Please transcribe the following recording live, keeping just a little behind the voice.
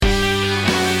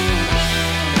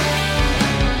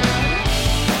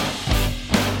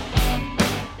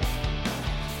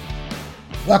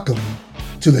Welcome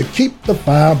to the Keep the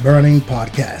Fire Burning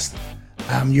podcast.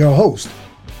 I'm your host,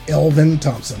 Elvin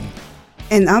Thompson.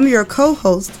 And I'm your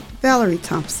co-host, Valerie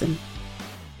Thompson.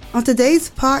 On today's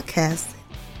podcast,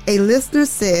 a listener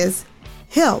says,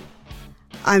 "Help,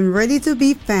 I'm ready to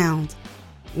be found.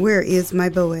 Where is my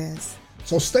Boaz?"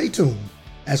 So stay tuned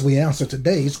as we answer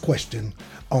today's question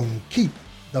on Keep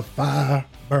the Fire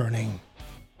Burning.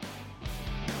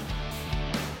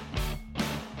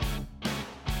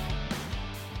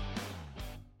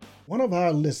 One of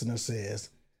our listeners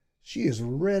says she is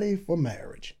ready for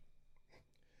marriage.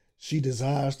 She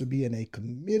desires to be in a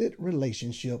committed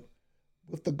relationship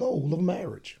with the goal of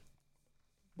marriage.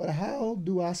 But how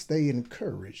do I stay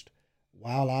encouraged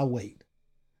while I wait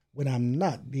when I'm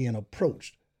not being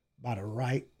approached by the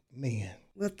right man?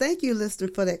 Well, thank you, listener,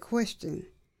 for that question.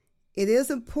 It is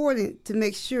important to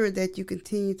make sure that you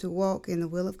continue to walk in the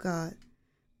will of God,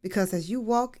 because as you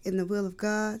walk in the will of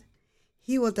God,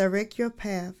 He will direct your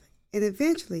path, and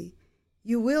eventually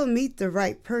you will meet the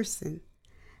right person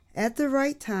at the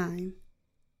right time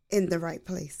in the right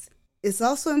place. It's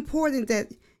also important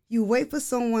that you wait for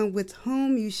someone with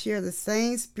whom you share the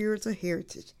same spiritual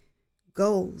heritage,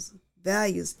 goals,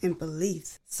 values, and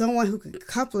beliefs. Someone who can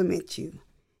complement you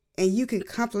and you can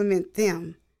complement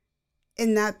them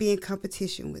and not be in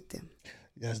competition with them.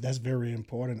 Yes, that's very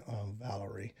important,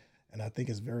 Valerie. And I think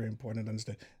it's very important to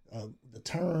understand the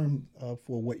term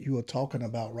for what you are talking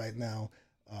about right now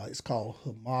is called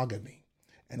homogamy.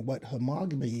 And what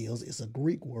homogamy is a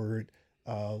Greek word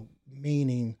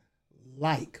meaning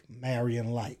like,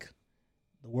 marrying like.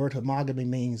 The word homogamy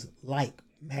means like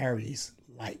marries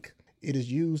like. It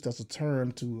is used as a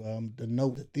term to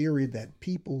denote the theory that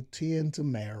people tend to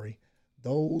marry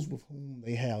those with whom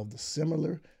they have the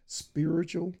similar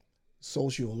spiritual,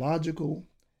 sociological,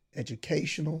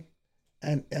 educational,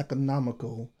 and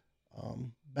economical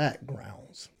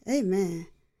backgrounds. Amen.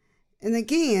 And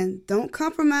again, don't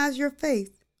compromise your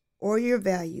faith or your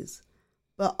values.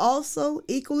 But also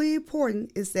equally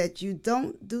important is that you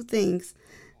don't do things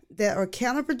that are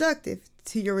counterproductive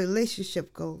to your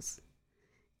relationship goals.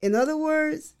 In other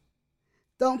words,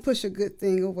 don't push a good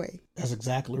thing away. That's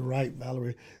exactly right,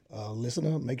 Valerie.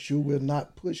 Listener, make sure we're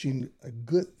not pushing a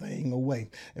good thing away.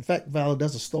 In fact, Valerie,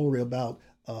 there's a story about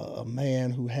a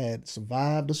man who had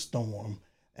survived a storm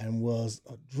and was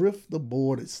adrift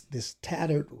aboard this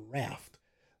tattered raft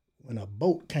when a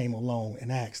boat came along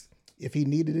and asked if he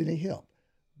needed any help.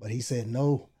 But he said,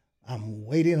 "No, I'm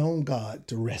waiting on God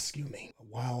to rescue me." A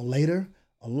while later,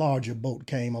 a larger boat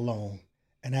came along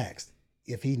and asked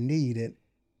if he needed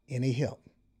any help.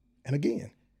 And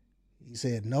again, he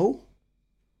said, "No,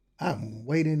 I'm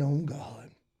waiting on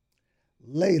God."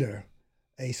 Later,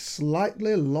 a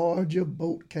slightly larger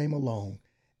boat came along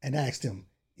and asked him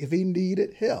if he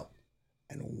needed help.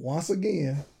 And once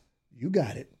again, you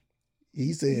got it.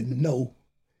 He said no.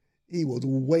 He was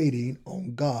waiting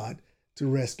on God to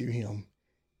rescue him.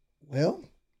 Well,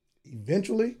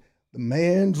 eventually, the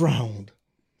man drowned.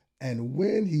 And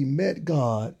when he met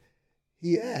God,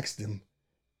 he asked him,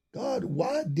 "God,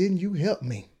 why didn't you help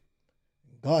me?"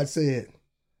 God said,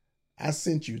 "I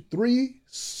sent you 3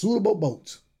 suitable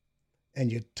boats,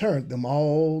 and you turned them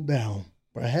all down."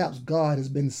 Perhaps God has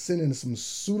been sending some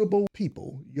suitable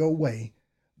people your way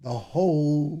the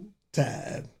whole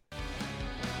time.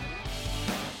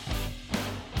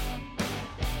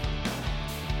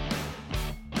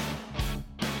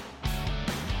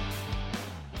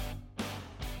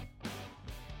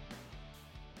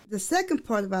 The second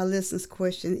part of our listener's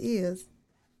question is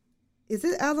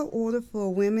it out of order for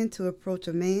a woman to approach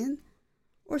a man,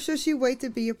 or should she wait to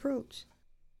be approached?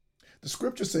 The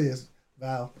scripture says,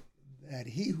 Val, that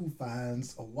he who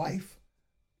finds a wife.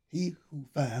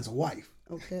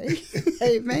 Okay.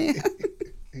 Amen.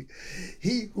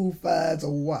 He who finds a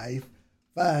wife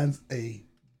finds a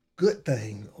good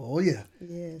thing. Oh, yeah.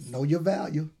 Yes. Know your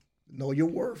value, know your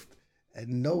worth,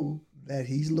 and know that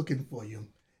he's looking for you.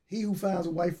 He who finds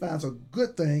a wife finds a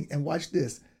good thing, and watch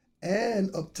this, and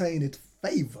obtaineth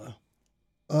favor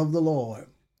of the Lord.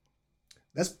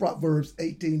 That's Proverbs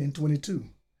 18:22.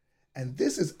 And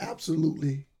this is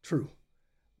absolutely true,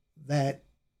 that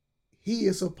he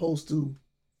is supposed to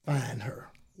find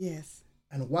her. Yes.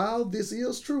 And while this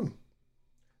is true,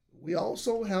 we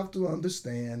also have to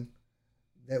understand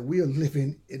that we are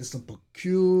living in some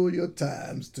peculiar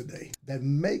times today that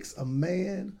makes a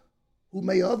man who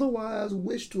may otherwise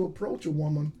wish to approach a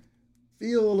woman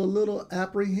feel a little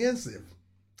apprehensive,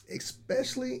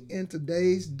 especially in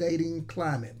today's dating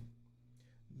climate.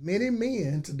 Many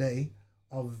men today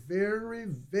are very,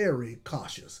 very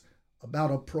cautious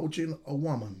about approaching a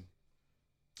woman.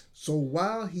 So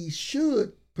while he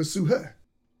should pursue her,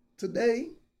 Today,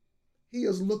 he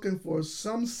is looking for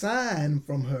some sign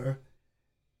from her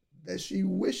that she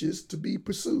wishes to be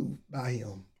pursued by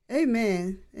him.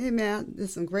 Amen. Amen.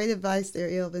 There's some great advice there,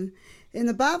 Elvin. And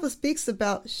the Bible speaks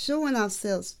about showing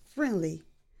ourselves friendly.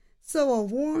 So a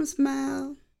warm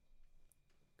smile,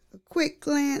 a quick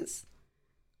glance,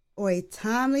 or a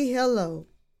timely hello,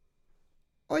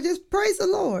 or just praise the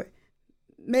Lord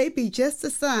may be just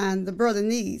the sign the brother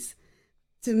needs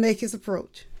to make his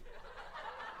approach.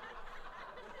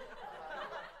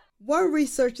 One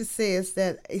researcher says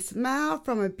that a smile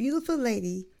from a beautiful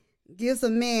lady gives a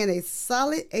man a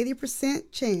solid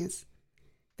 80% chance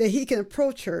that he can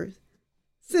approach her,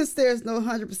 since there's no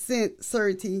 100%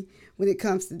 certainty when it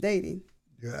comes to dating.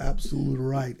 You're absolutely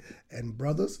right. And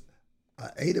brothers, an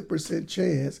 80%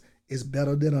 chance is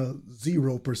better than a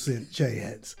 0%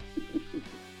 chance.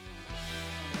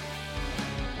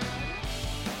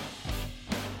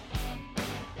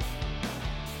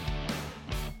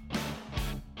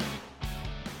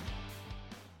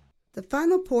 The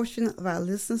final portion of our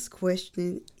listener's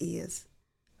question is,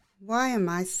 why am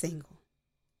I single?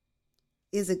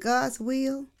 Is it God's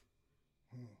will?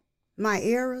 My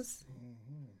errors?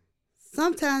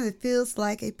 Sometimes it feels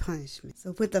like a punishment.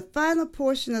 So with the final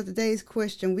portion of today's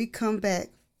question, we come back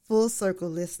full circle,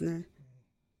 listener,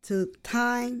 to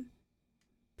time,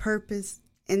 purpose,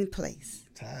 and place.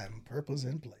 Time, purpose,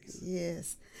 and place.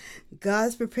 Yes.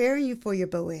 God's preparing you for your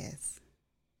Boaz.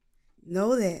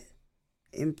 Know that.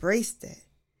 Embrace that.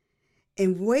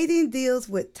 And waiting deals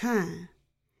with time.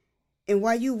 And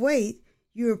while you wait,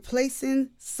 you're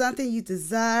placing something you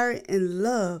desire and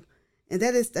love, and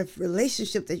that is the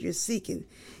relationship that you're seeking.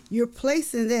 You're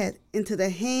placing that into the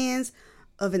hands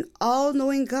of an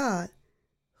all-knowing God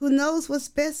who knows what's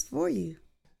best for you.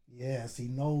 Yes, he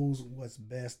knows what's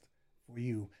best for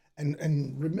you.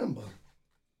 And remember,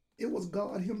 it was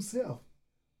God himself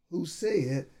who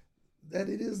said that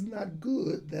it is not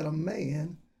good that a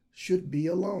man should be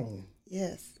alone.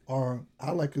 Yes. Or I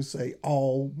like to say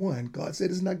all one. God said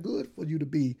it's not good for you to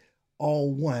be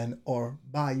all one or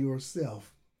by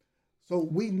yourself. So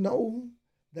we know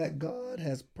that God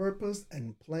has purposed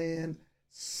and planned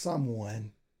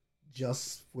someone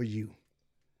just for you.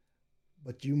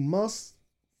 But you must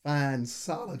find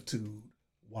solitude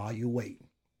while you wait.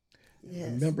 Yes.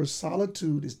 Remember,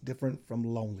 solitude is different from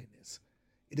loneliness.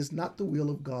 It is not the will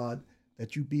of God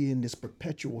that you be in this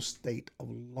perpetual state of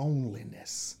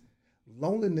loneliness.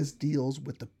 Loneliness deals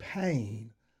with the pain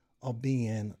of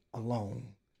being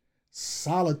alone.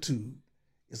 Solitude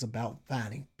is about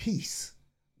finding peace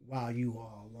while you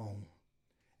are alone.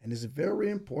 And it's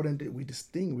very important that we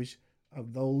distinguish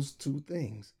of those two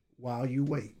things while you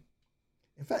wait.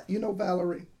 In fact, you know,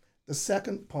 Valerie, the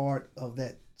second part of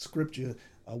that scripture,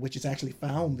 which is actually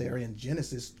found there in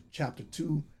Genesis chapter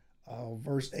 2,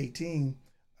 verse 18,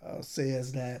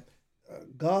 says that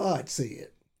God said,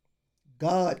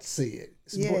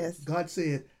 Yes. God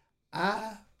said,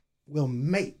 I will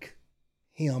make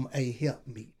him a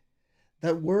helpmeet.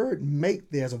 That word make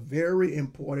there is a very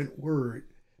important word,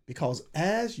 because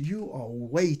as you are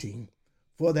waiting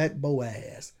for that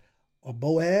Boaz, or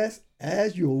Boaz,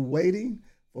 as you're waiting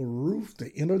for Ruth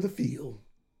to enter the field,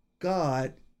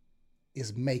 God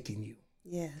is making you.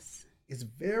 Yes. It's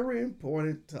very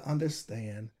important to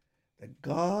understand that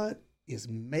God is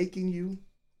making you,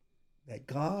 that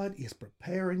God is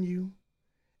preparing you,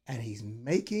 and he's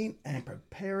making and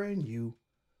preparing you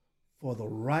for the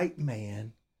right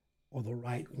man or the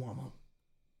right woman.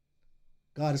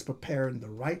 God is preparing the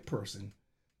right person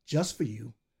just for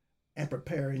you and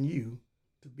preparing you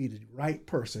to be the right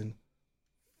person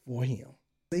for him.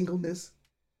 Singleness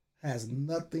has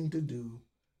nothing to do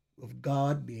with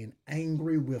God being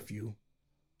angry with you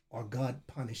or God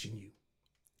punishing you.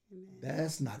 Amen.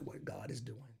 That's not what God is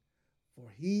doing. For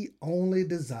he only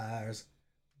desires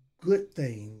good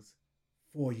things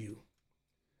for you.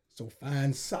 So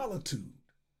find solitude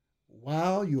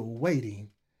while you're waiting,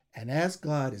 and as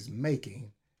God is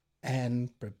making and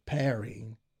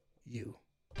preparing you.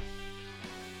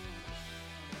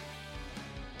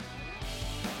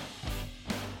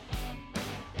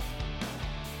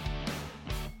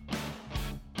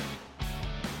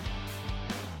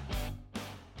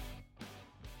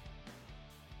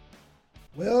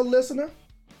 Well, listener,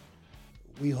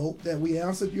 we hope that we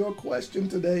answered your question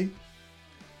today.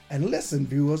 And listen,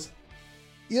 viewers,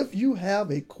 if you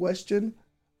have a question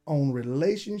on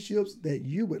relationships that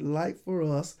you would like for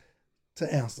us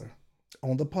to answer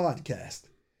on the podcast,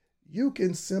 you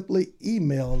can simply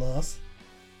email us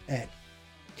at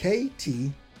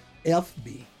KTFB.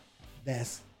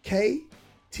 That's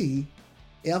KTFB,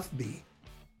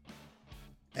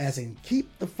 as in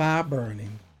keep the fire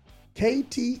burning,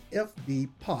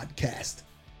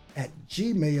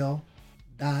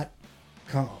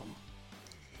 ktfbpodcast@gmail.com.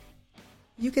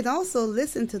 You can also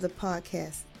listen to the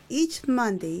podcast each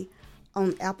Monday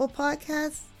on Apple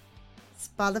Podcasts,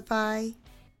 Spotify,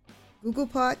 Google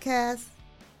Podcasts,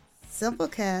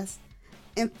 Simplecast,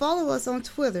 and follow us on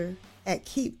Twitter at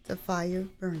Keep the Fire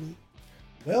Burning.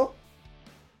 Well,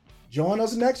 join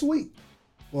us next week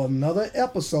for another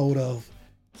episode of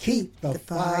Keep the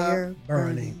Fire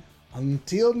Burning.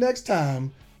 Until next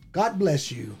time, God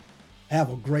bless you. Have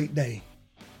a great day.